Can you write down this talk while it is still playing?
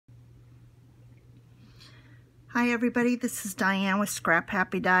Hi everybody, this is Diane with Scrap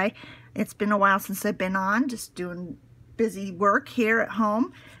Happy Dye. It's been a while since I've been on, just doing busy work here at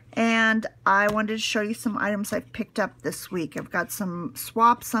home, and I wanted to show you some items I've picked up this week. I've got some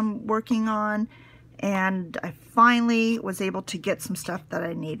swaps I'm working on, and I finally was able to get some stuff that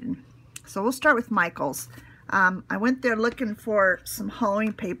I needed. So we'll start with Michael's. I went there looking for some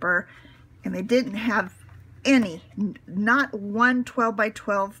Halloween paper, and they didn't have any, not one 12 by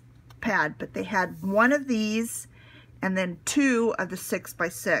 12 pad, but they had one of these and then two of the 6 by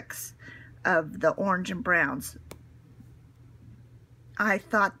 6 of the orange and browns. I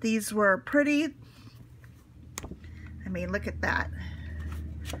thought these were pretty. I mean, look at that.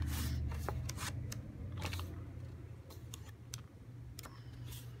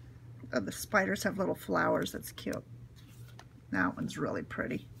 Oh, the spiders have little flowers. That's cute. That one's really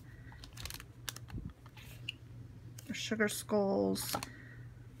pretty. The sugar skulls,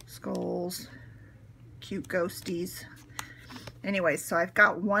 cute ghosties. Anyway, so I've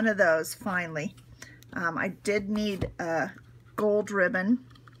got one of those finally. I did need a gold ribbon,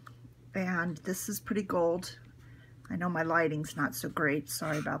 and this is pretty gold. I know my lighting's not so great,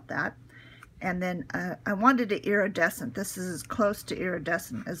 sorry about that. And then I wanted an iridescent. This is as close to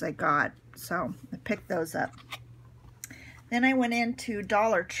iridescent as I got, so I picked those up. Then I went into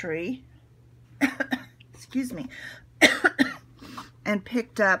DollarTree, excuse me, and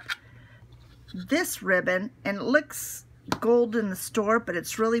picked up this ribbon, and it looks gold in the store, but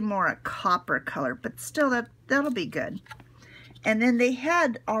it's really more a copper color, but still that'll be good. And then they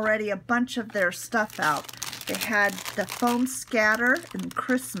had already a bunch of their stuff out. They had the foam scatter in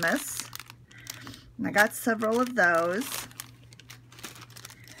Christmas, and I got several of those.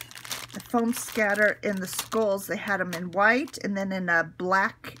 The foam scatter in the skulls, they had them in white and then in a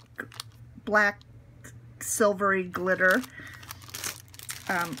black silvery glitter.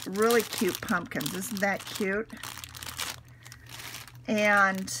 Really cute pumpkins. Isn't that cute?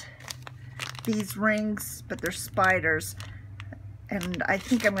 And these rings, but they're spiders. And I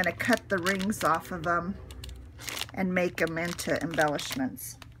think I'm going to cut the rings off of them and make them into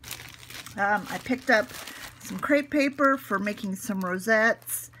embellishments. I picked up some crepe paper for making some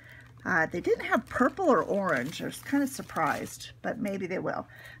rosettes. They didn't have purple or orange. I was kind of surprised, but maybe they will.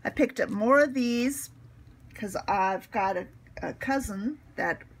 I picked up more of these because I've got a cousin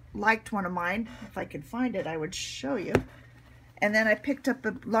that liked one of mine. If I could find it, I would show you. And then I picked up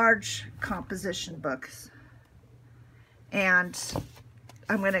a large composition books, and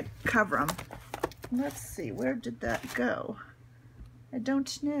I'm going to cover them. Let's see, where did that go? I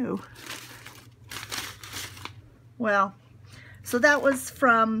don't know. Well, so that was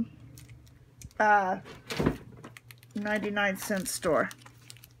from 99-cent store.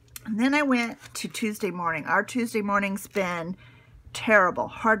 And then I went to Tuesday morning. Our Tuesday morning's been terrible,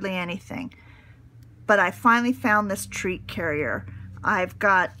 hardly anything. But I finally found this treat carrier. I've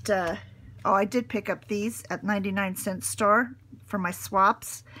got, oh, I did pick up these at 99-cent store for my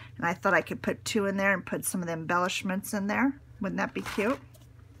swaps. And I thought I could put two in there and put some of the embellishments in there. Wouldn't that be cute?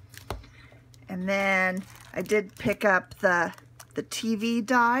 And then I did pick up the TV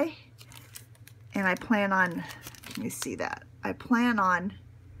die. And I plan on, can you see that? I plan on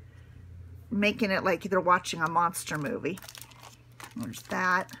making it like they're watching a monster movie. There's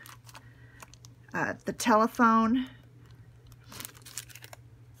that. The telephone.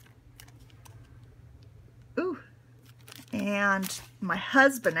 Ooh. And my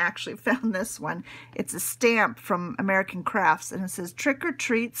husband actually found this one. It's a stamp from American Crafts, and it says, "Trick or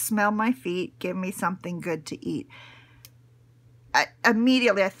treat, smell my feet, give me something good to eat."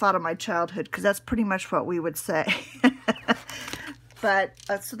 Immediately I thought of my childhood, because that's pretty much what we would say. But,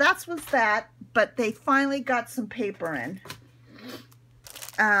 so that was that, but they finally got some paper in.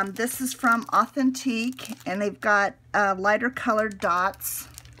 This is from Authentique, and they've got lighter colored dots,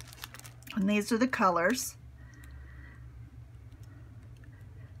 and these are the colors.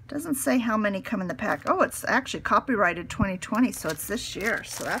 Doesn't say how many come in the pack. Oh, it's actually copyrighted 2020, so it's this year,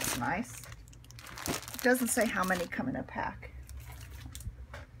 so that's nice. It doesn't say how many come in a pack.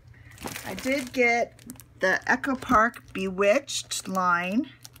 I did get the Echo Park Bewitched line,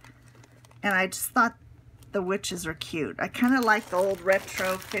 and I just thought the witches are cute. I kind of like the old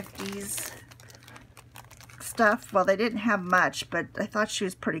retro 50s stuff. Well, they didn't have much, but I thought she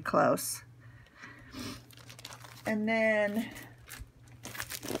was pretty close. And then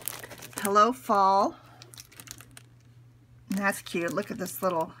Hello Fall. And that's cute. Look at this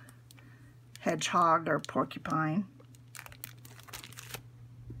little hedgehog or porcupine.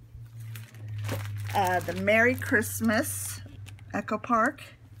 The Merry Christmas Echo Park.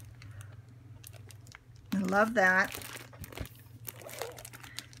 I love that.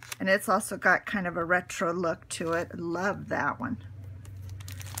 And it's also got kind of a retro look to it. I love that one.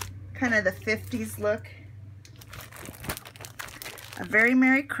 Kind of the 50s look. A Very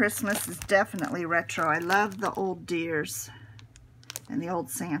Merry Christmas is definitely retro. I love the old deers and the old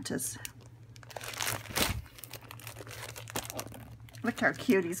Santas. Look how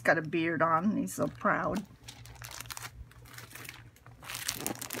cute. He's got a beard on and he's so proud.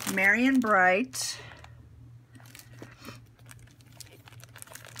 Merry and Bright.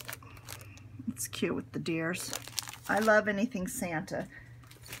 It's cute with the deers. I love anything Santa.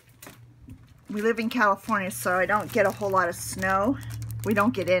 We live in California, so I don't get a whole lot of snow. We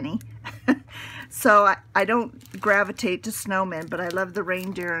don't get any. So I don't gravitate to snowmen, but I love the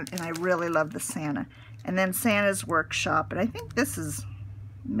reindeer and I really love the Santa. And then Santa's Workshop, and I think this is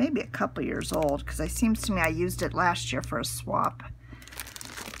maybe a couple years old because it seems to me I used it last year for a swap.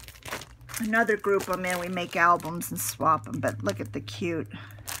 Another group I'm in, we make albums and swap them, but look at the cute.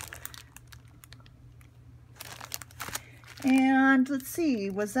 And let's see,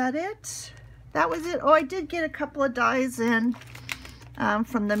 was that it? That was it. Oh, I did get a couple of dies in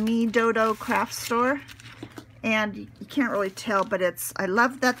from the MiDoDo craft store. And you can't really tell, but I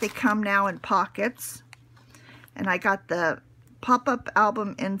love that they come now in pockets. And I got the pop-up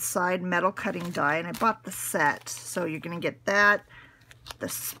album inside metal cutting die, and I bought the set. So you're going to get that, the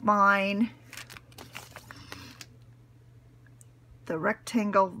spine, the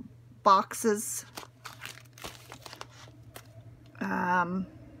rectangle boxes, it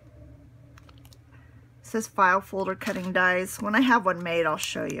says file folder cutting dies. When I have one made, I'll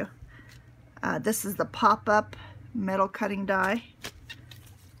show you. This is the pop-up metal cutting die,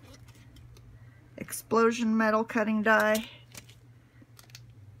 explosion metal cutting die,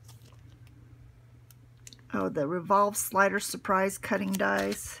 oh, the revolve slider surprise cutting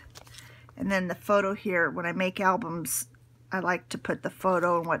dies, and then the photo here. When I make albums, I like to put the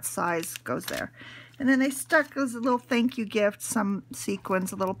photo and what size goes there. And then they stuck as a little thank you gift, some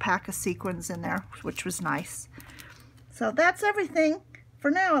sequins, a little pack of sequins in there, which was nice. So that's everything, for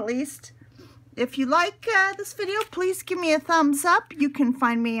now at least. If you like this video, please give me a thumbs up. You can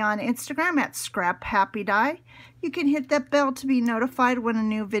find me on Instagram at ScrapHappyDie. You can hit that bell to be notified when a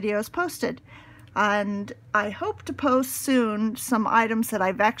new video is posted. And I hope to post soon some items that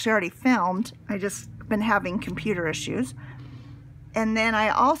I've actually already filmed. I just been having computer issues. And then I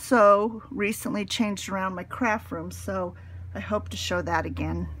also recently changed around my craft room, so I hope to show that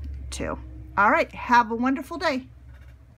again too. All right, have a wonderful day.